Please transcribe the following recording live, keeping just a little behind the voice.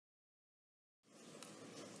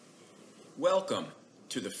Welcome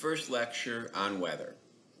to the first lecture on weather.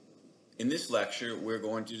 In this lecture, we're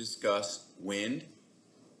going to discuss wind,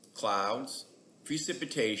 clouds,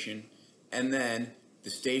 precipitation, and then the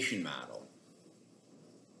station model.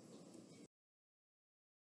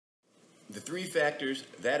 The three factors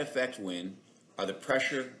that affect wind are the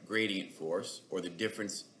pressure gradient force, or the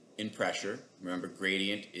difference in pressure. Remember,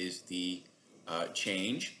 gradient is the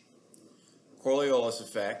change, Coriolis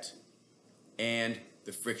effect, and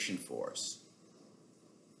the friction force.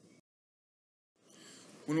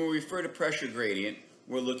 When we refer to pressure gradient,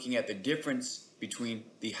 we're looking at the difference between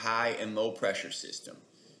the high and low pressure system.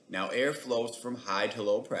 Now, air flows from high to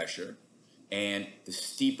low pressure, and the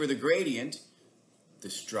steeper the gradient, the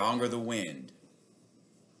stronger the wind.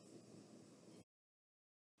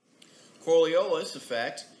 Coriolis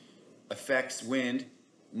effect affects wind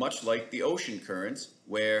much like the ocean currents,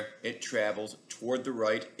 where it travels toward the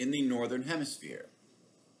right in the northern hemisphere.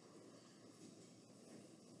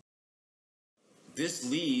 This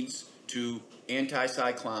leads to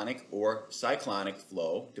anticyclonic or cyclonic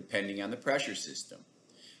flow depending on the pressure system.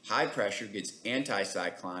 High pressure gets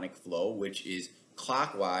anticyclonic flow, which is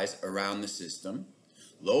clockwise around the system.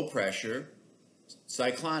 Low pressure,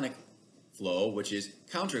 cyclonic flow, which is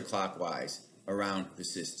counterclockwise around the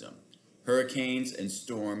system. Hurricanes and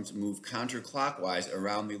storms move counterclockwise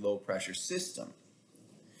around the low pressure system.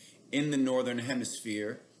 In the northern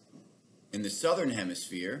hemisphere, in the southern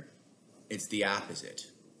hemisphere, it's the opposite.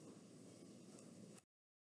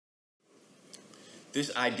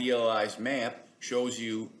 This idealized map shows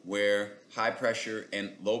you where high pressure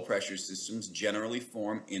and low pressure systems generally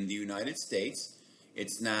form in the United States.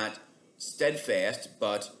 It's not steadfast,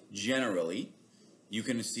 but generally you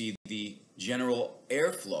can see the general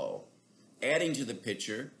airflow. Adding to the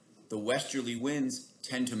picture, the westerly winds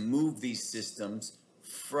tend to move these systems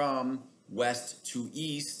from west to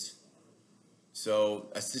east. So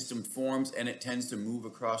a system forms and it tends to move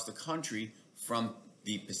across the country from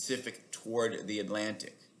the Pacific toward the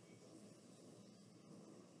Atlantic.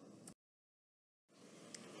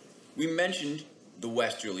 We mentioned the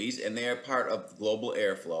westerlies, and they are part of global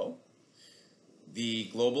airflow. The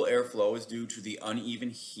global airflow is due to the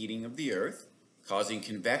uneven heating of the Earth, causing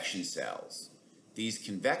convection cells. These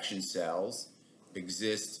convection cells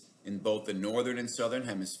exist in both the northern and southern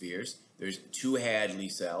hemispheres. There's two Hadley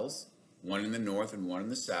cells, one in the north and one in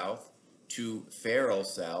the south, two Ferrel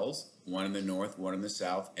cells, one in the north, one in the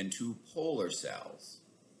south, and two polar cells.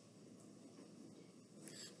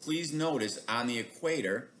 Please notice on the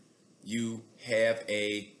equator you have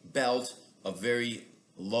a belt of very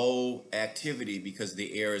low activity because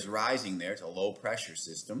the air is rising there. It's a low pressure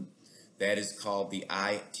system. That is called the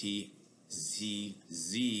ITZZ,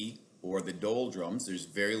 or the doldrums. There's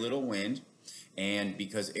very little wind, and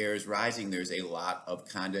because air is rising, there's a lot of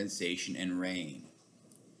condensation and rain.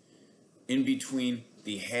 In between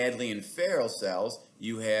the Hadley and Ferrel cells,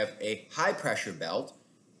 you have a high pressure belt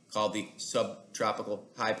called the subtropical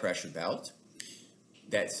high pressure belt.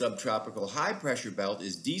 That subtropical high pressure belt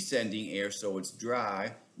is descending air, so it's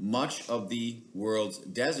dry. Much of the world's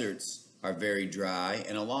deserts are very dry,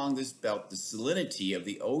 and along this belt, the salinity of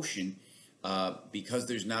the ocean, because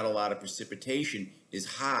there's not a lot of precipitation, is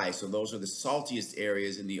high. So those are the saltiest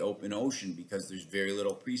areas in the open ocean because there's very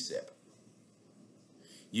little precip.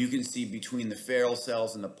 You can see between the Ferrel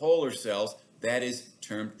cells and the polar cells, that is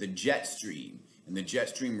termed the jet stream. And the jet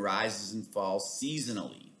stream rises and falls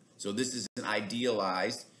seasonally. So this is an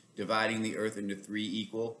idealized, dividing the Earth into three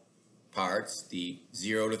equal parts, the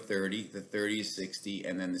 0 to 30, the 30 to 60,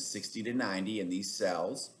 and then the 60 to 90 in these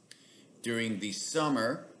cells. During the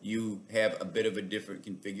summer, you have a bit of a different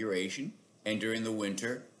configuration, and during the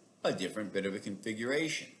winter, a different bit of a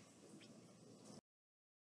configuration.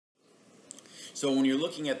 So when you're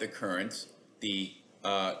looking at the currents, the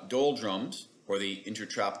doldrums, or the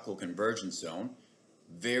intertropical convergence zone,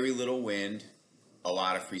 very little wind, a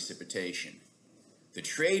lot of precipitation. The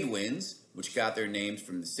trade winds, which got their names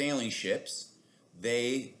from the sailing ships,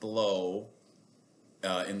 they blow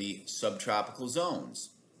in the subtropical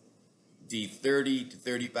zones. The 30 to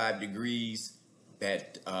 35 degrees,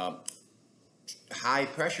 that high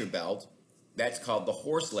pressure belt, that's called the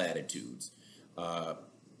horse latitudes.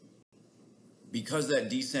 Because of that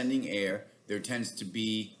descending air, there tends to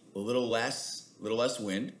be a little less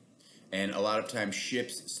wind, and a lot of times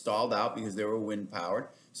ships stalled out because they were wind powered,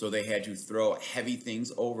 so they had to throw heavy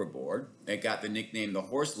things overboard. It got the nickname the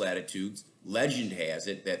horse latitudes. Legend has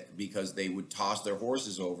it that because they would toss their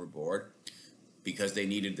horses overboard because they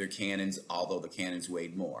needed their cannons, although the cannons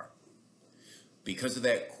weighed more. Because of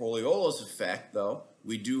that Coriolis effect, though,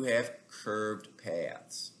 we do have curved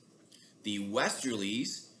paths. The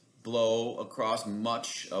westerlies, blow across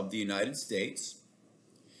much of the United States.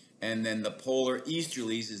 And then the polar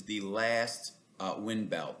easterlies is the last wind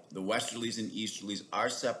belt. The westerlies and easterlies are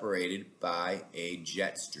separated by a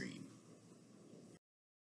jet stream.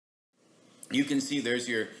 You can see there's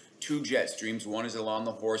your two jet streams. One is along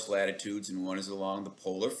the horse latitudes and one is along the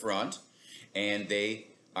polar front. And they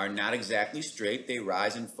are not exactly straight. They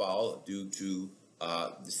rise and fall due to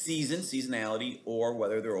the seasonality, or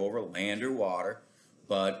whether they're over land or water.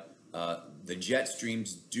 But the jet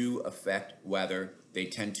streams do affect weather. They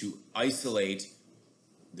tend to isolate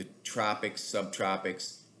the tropics,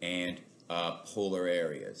 subtropics, and polar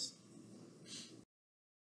areas.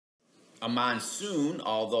 A monsoon,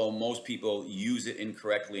 although most people use it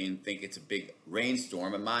incorrectly and think it's a big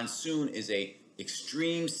rainstorm, a monsoon is a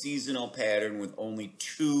extreme seasonal pattern with only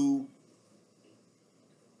two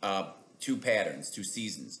patterns, two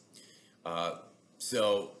seasons.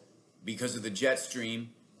 So because of the jet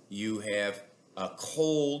stream, you have a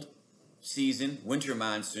cold season, winter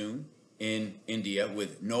monsoon in India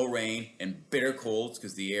with no rain and bitter colds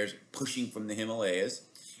because the air is pushing from the Himalayas.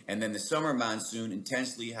 And then the summer monsoon,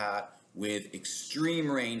 intensely hot with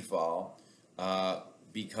extreme rainfall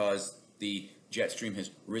because the jet stream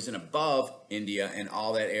has risen above India and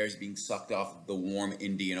all that air is being sucked off the warm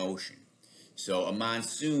Indian Ocean. So a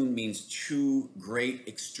monsoon means two great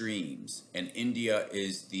extremes, and India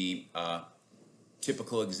is the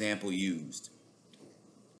typical example used.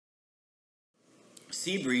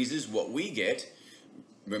 Sea breezes, what we get,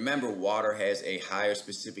 remember water has a higher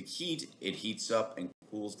specific heat. It heats up and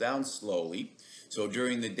cools down slowly. So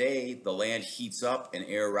during the day, the land heats up and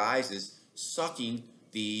air rises, sucking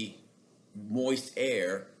the moist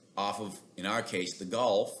air off of, in our case, the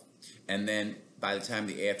Gulf. And then by the time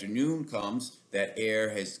the afternoon comes, that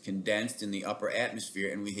air has condensed in the upper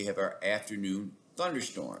atmosphere and we have our afternoon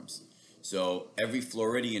thunderstorms. So every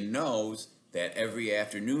Floridian knows that every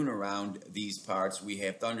afternoon around these parts we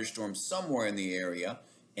have thunderstorms somewhere in the area,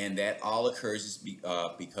 and that all occurs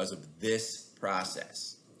because of this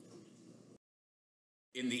process.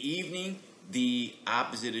 In the evening, the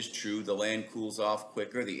opposite is true. The land cools off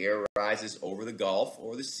quicker. The air rises over the Gulf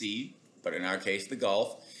or the sea, but in our case, the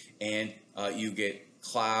Gulf, and you get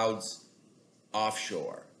clouds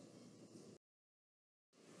offshore.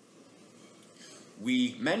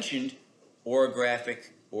 We mentioned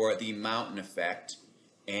orographic or the mountain effect,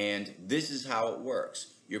 and this is how it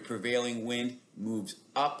works. Your prevailing wind moves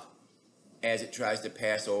up as it tries to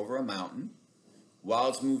pass over a mountain. While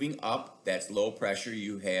it's moving up, that's low pressure,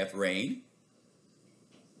 you have rain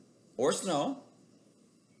or snow.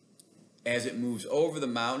 As it moves over the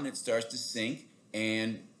mountain, it starts to sink,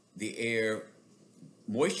 and the air,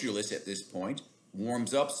 moistureless at this point,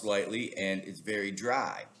 warms up slightly and it's very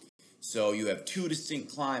dry. So you have two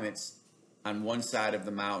distinct climates on one side of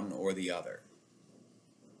the mountain or the other.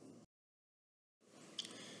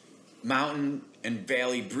 Mountain and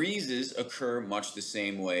valley breezes occur much the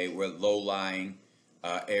same way, where low-lying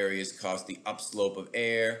areas cause the upslope of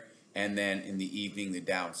air, and then in the evening the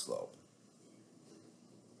downslope.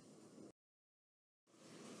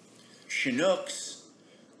 Chinooks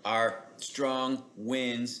are strong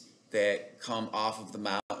winds that come off of the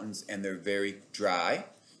mountains, and they're very dry.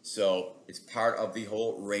 So it's part of the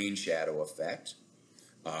whole rain shadow effect.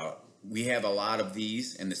 We have a lot of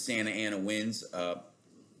these, and the Santa Ana winds are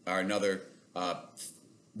another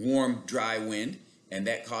warm, dry wind, and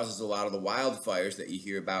that causes a lot of the wildfires that you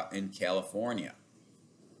hear about in California.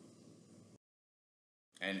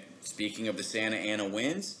 And speaking of the Santa Ana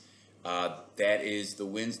winds, that is the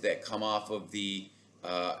winds that come off of the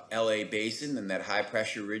LA basin and that high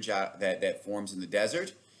pressure ridge that forms in the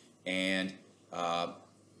desert. And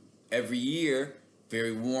every year,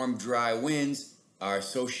 very warm, dry winds are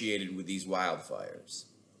associated with these wildfires.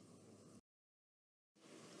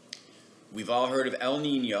 We've all heard of El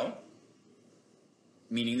Nino,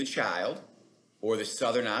 meaning the child, or the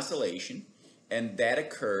Southern Oscillation, and that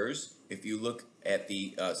occurs, if you look at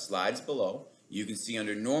the slides below, you can see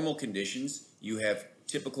under normal conditions, you have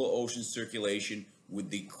typical ocean circulation with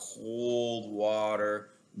the cold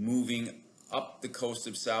water moving up the coast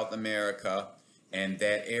of South America, and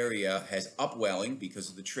that area has upwelling because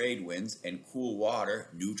of the trade winds, and cool water,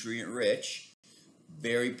 nutrient rich,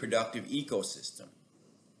 very productive ecosystem.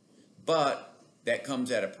 But that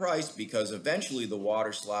comes at a price, because eventually the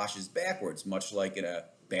water sloshes backwards, much like in a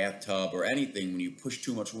bathtub or anything. When you push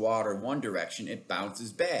too much water one direction, it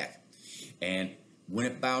bounces back. And when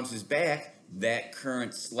it bounces back, that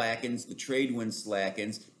current slackens, the trade wind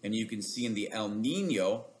slackens, and you can see in the El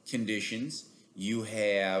Nino conditions, you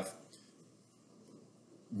have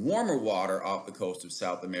warmer water off the coast of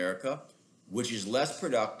South America, which is less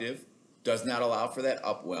productive, does not allow for that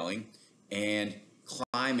upwelling, and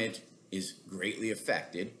climate is greatly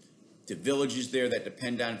affected. The villages there that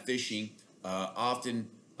depend on fishing often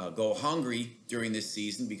go hungry during this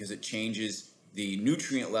season because it changes the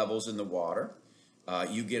nutrient levels in the water.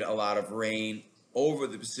 You get a lot of rain over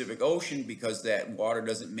the Pacific Ocean because that water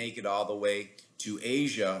doesn't make it all the way to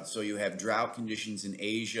Asia. So you have drought conditions in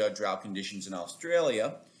Asia, drought conditions in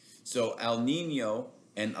Australia. So El Nino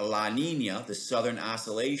and La Nina, the southern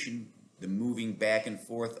oscillation, the moving back and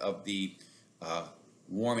forth of the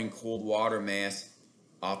warming cold water mass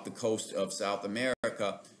off the coast of South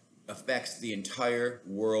America, affects the entire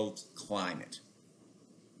world's climate.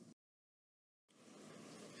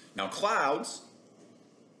 Now, clouds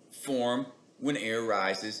form when air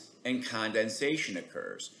rises and condensation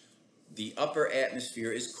occurs. The upper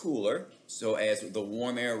atmosphere is cooler, so as the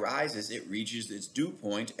warm air rises, it reaches its dew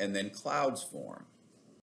point and then clouds form.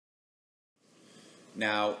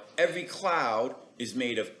 Now, every cloud is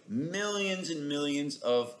made of millions and millions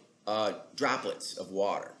of droplets of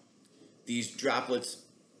water. These droplets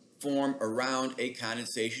form around a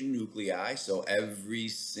condensation nuclei, so every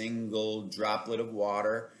single droplet of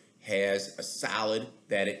water has a solid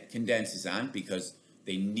that it condenses on because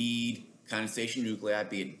they need condensation nuclei,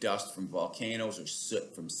 be it dust from volcanoes or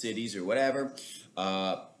soot from cities or whatever.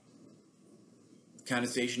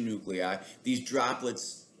 Condensation nuclei, these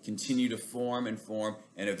droplets continue to form, and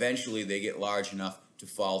eventually they get large enough to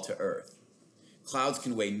fall to Earth. Clouds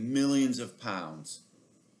can weigh millions of pounds,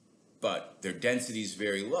 but their density is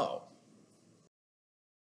very low.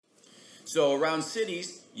 So around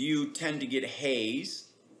cities, you tend to get haze.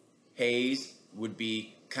 Haze would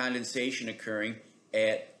be condensation occurring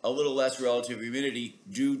at a little less relative humidity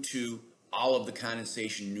due to all of the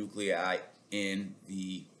condensation nuclei in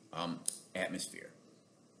the atmosphere.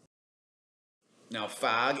 Now,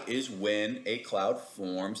 fog is when a cloud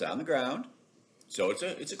forms on the ground. So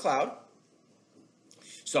it's a cloud.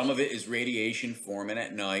 Some of it is radiation forming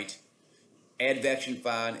at night. Advection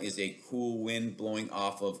fog is a cool wind blowing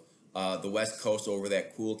off of the west coast over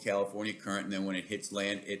that cool California current, and then when it hits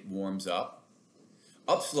land, it warms up.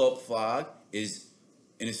 Upslope fog is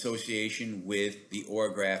in association with the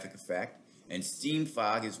orographic effect, and steam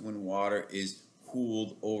fog is when water is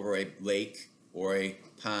cooled over a lake or a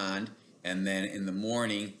pond, and then in the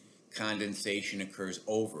morning, condensation occurs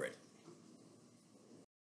over it.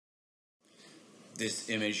 This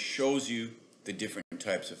image shows you the different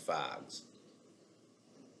types of fogs.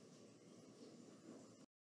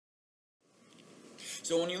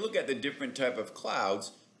 So when you look at the different type of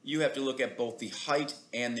clouds, you have to look at both the height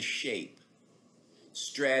and the shape.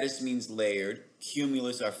 Stratus means layered,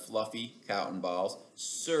 cumulus are fluffy cotton balls,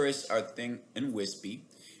 cirrus are thin and wispy,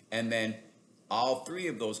 and then all three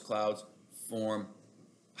of those clouds form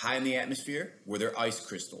high in the atmosphere where they're ice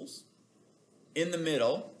crystals, in the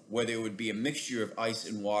middle where there would be a mixture of ice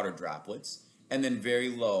and water droplets, and then very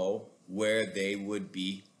low where they would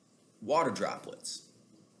be water droplets.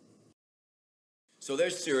 So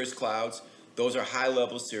there's cirrus clouds. Those are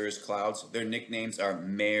high-level cirrus clouds. Their nicknames are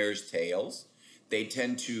mare's tails. They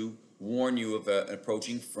tend to warn you of an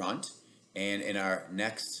approaching front. And in our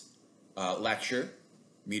next lecture,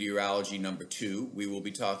 meteorology number 2, we will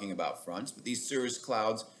be talking about fronts. But these cirrus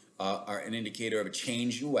clouds are an indicator of a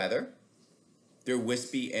change in weather. They're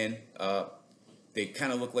wispy and they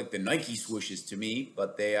kind of look like the Nike swooshes to me,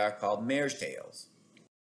 but they are called mare's tails.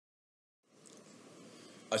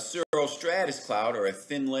 A cirrostratus cloud, or a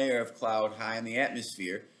thin layer of cloud high in the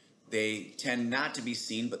atmosphere, they tend not to be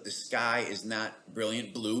seen, but the sky is not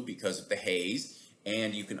brilliant blue because of the haze,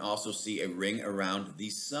 and you can also see a ring around the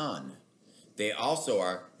sun. They also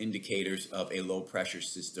are indicators of a low pressure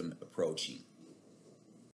system approaching.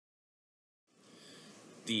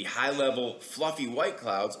 The high-level fluffy white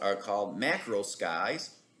clouds are called macro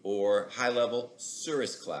skies, or high-level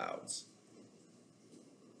cirrus clouds.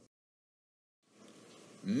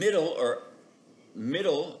 Middle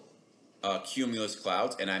cumulus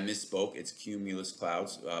clouds, and I misspoke, it's cumulus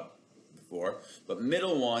clouds before, but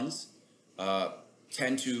middle ones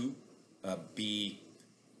tend to be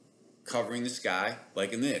covering the sky,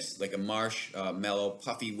 like in this, like a marshmallow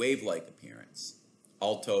puffy wave-like appearance,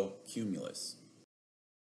 alto cumulus.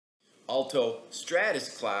 Alto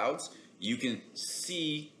stratus clouds, you can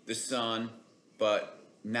see the sun, but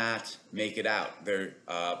not make it out. They're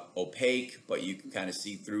opaque, but you can kind of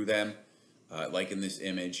see through them, like in this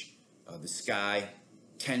image. The sky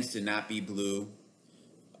tends to not be blue.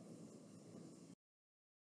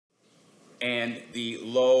 And the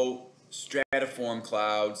low stratiform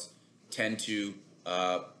clouds tend to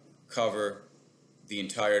cover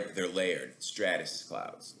they're layered, stratus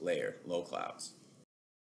clouds, layered, low clouds.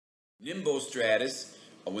 Nimbostratus,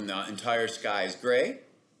 when the entire sky is gray.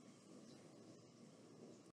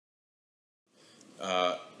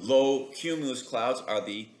 Low cumulus clouds are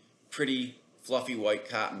the pretty fluffy white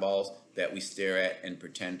cotton balls that we stare at and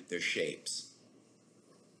pretend they're shapes.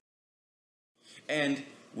 And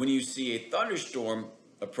when you see a thunderstorm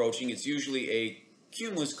approaching, it's usually a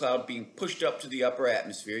cumulus cloud being pushed up to the upper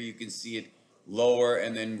atmosphere. You can see it lower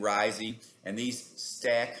and then rising, and these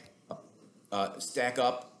stack up.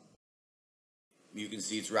 You can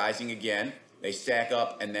see it's rising again. They stack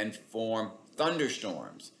up and then form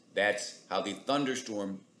thunderstorms. That's how the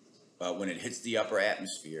thunderstorm, when it hits the upper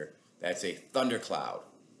atmosphere, that's a thundercloud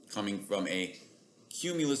coming from a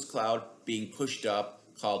cumulus cloud being pushed up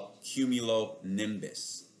called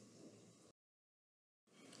cumulonimbus.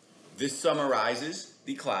 This summarizes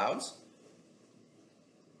the clouds.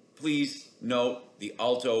 Please note the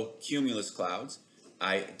alto cumulus clouds.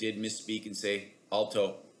 I did misspeak and say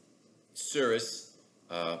alto cirrus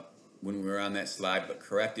when we were on that slide, but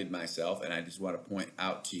corrected myself, and I just want to point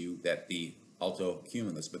out to you that the alto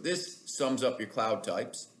cumulus. But this sums up your cloud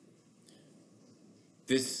types.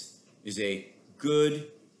 This is a good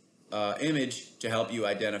image to help you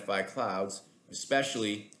identify clouds,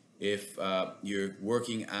 especially if you're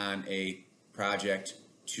working on a project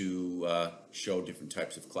to show different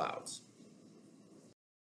types of clouds.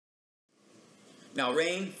 Now,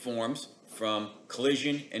 rain forms from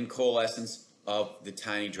collision and coalescence of the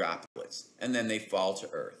tiny droplets, and then they fall to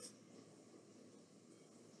earth.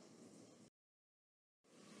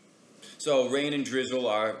 So rain and drizzle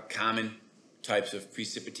are common types of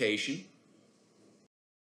precipitation.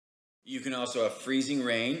 You can also have freezing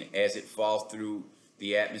rain. As it falls through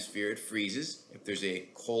the atmosphere, it freezes if there's a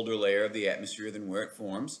colder layer of the atmosphere than where it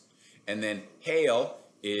forms. And then hail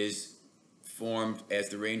is formed as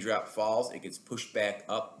the raindrop falls. It gets pushed back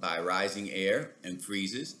up by rising air and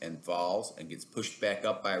freezes and falls and gets pushed back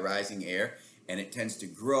up by rising air, and it tends to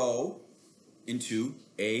grow into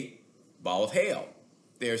a ball of hail.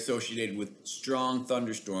 They're associated with strong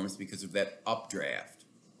thunderstorms because of that updraft.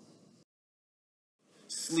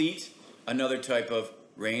 Sleet, another type of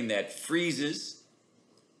rain that freezes.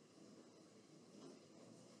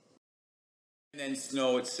 And then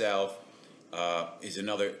snow itself is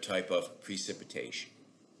another type of precipitation.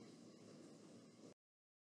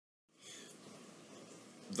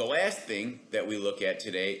 The last thing that we look at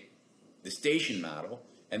today, the station model,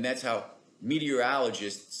 and that's how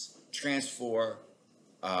meteorologists transfer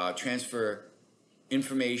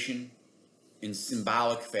information in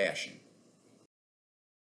symbolic fashion.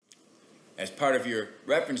 As part of your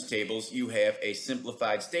reference tables, you have a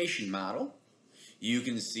simplified station model. You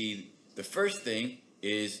can see the first thing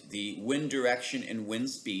is the wind direction and wind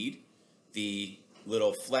speed. The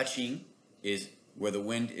little fletching is where the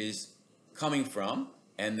wind is coming from,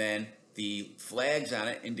 and then the flags on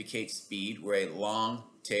it indicate speed, where a long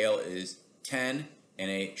tail is 10 and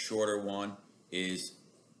a shorter one is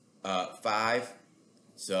 5.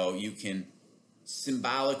 So you can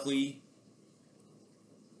symbolically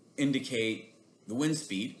indicate the wind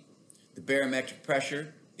speed. The barometric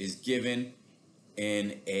pressure is given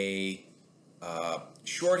in a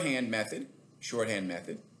shorthand method.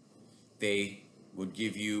 They would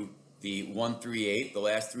give you the 138, the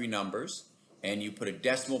last 3 numbers, and you put a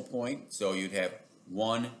decimal point, so you'd have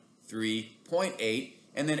 13.8,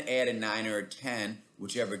 and then add a 9 or a 10,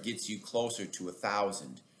 whichever gets you closer to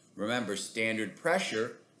 1,000. Remember, standard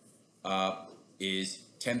pressure is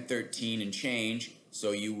 1013 and change,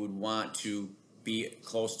 so you would want to be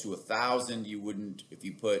close to 1,000. You wouldn't, if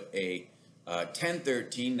you put a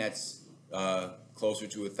 1013, that's closer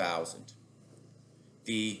to 1,000.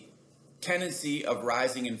 The tendency of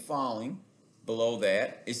rising and falling below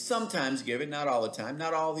that is sometimes given, not all the time.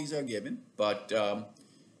 Not all of these are given, but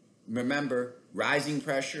remember, rising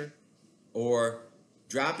pressure or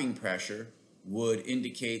dropping pressure would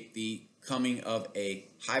indicate the coming of a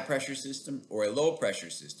high pressure system or a low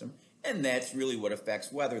pressure system, and that's really what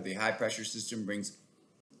affects weather. The high pressure system brings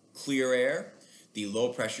clear air. The low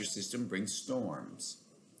pressure system brings storms.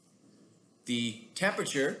 The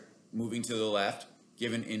temperature, moving to the left,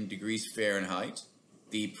 given in degrees Fahrenheit.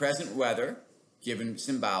 The present weather, given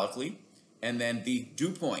symbolically. And then the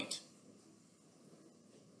dew point.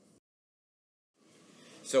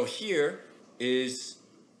 So here is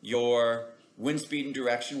your wind speed and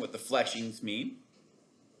direction, what the fletchings mean,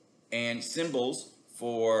 and symbols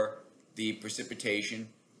for the precipitation,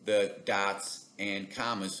 the dots and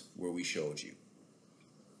commas where we showed you.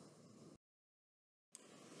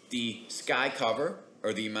 The sky cover,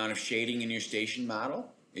 or the amount of shading in your station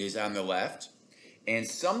model, is on the left, And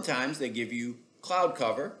sometimes they give you cloud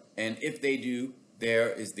cover, and if they do, there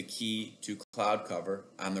is the key to cloud cover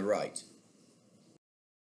on the right.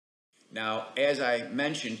 Now, as I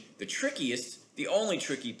mentioned, the only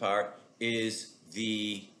tricky part is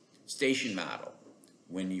the station model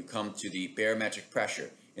when you come to the barometric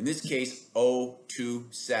pressure. In this case,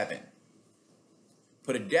 027.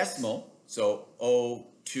 Put a decimal, so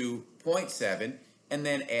 0.2, and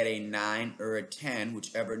then add a 9 or a 10,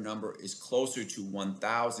 whichever number is closer to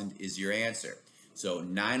 1,000 is your answer. So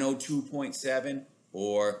 902.7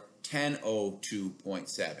 or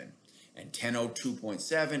 1002.7. And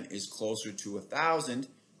 1002.7 is closer to 1,000,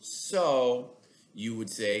 so you would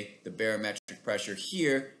say the barometric pressure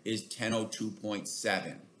here is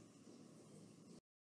 1002.7.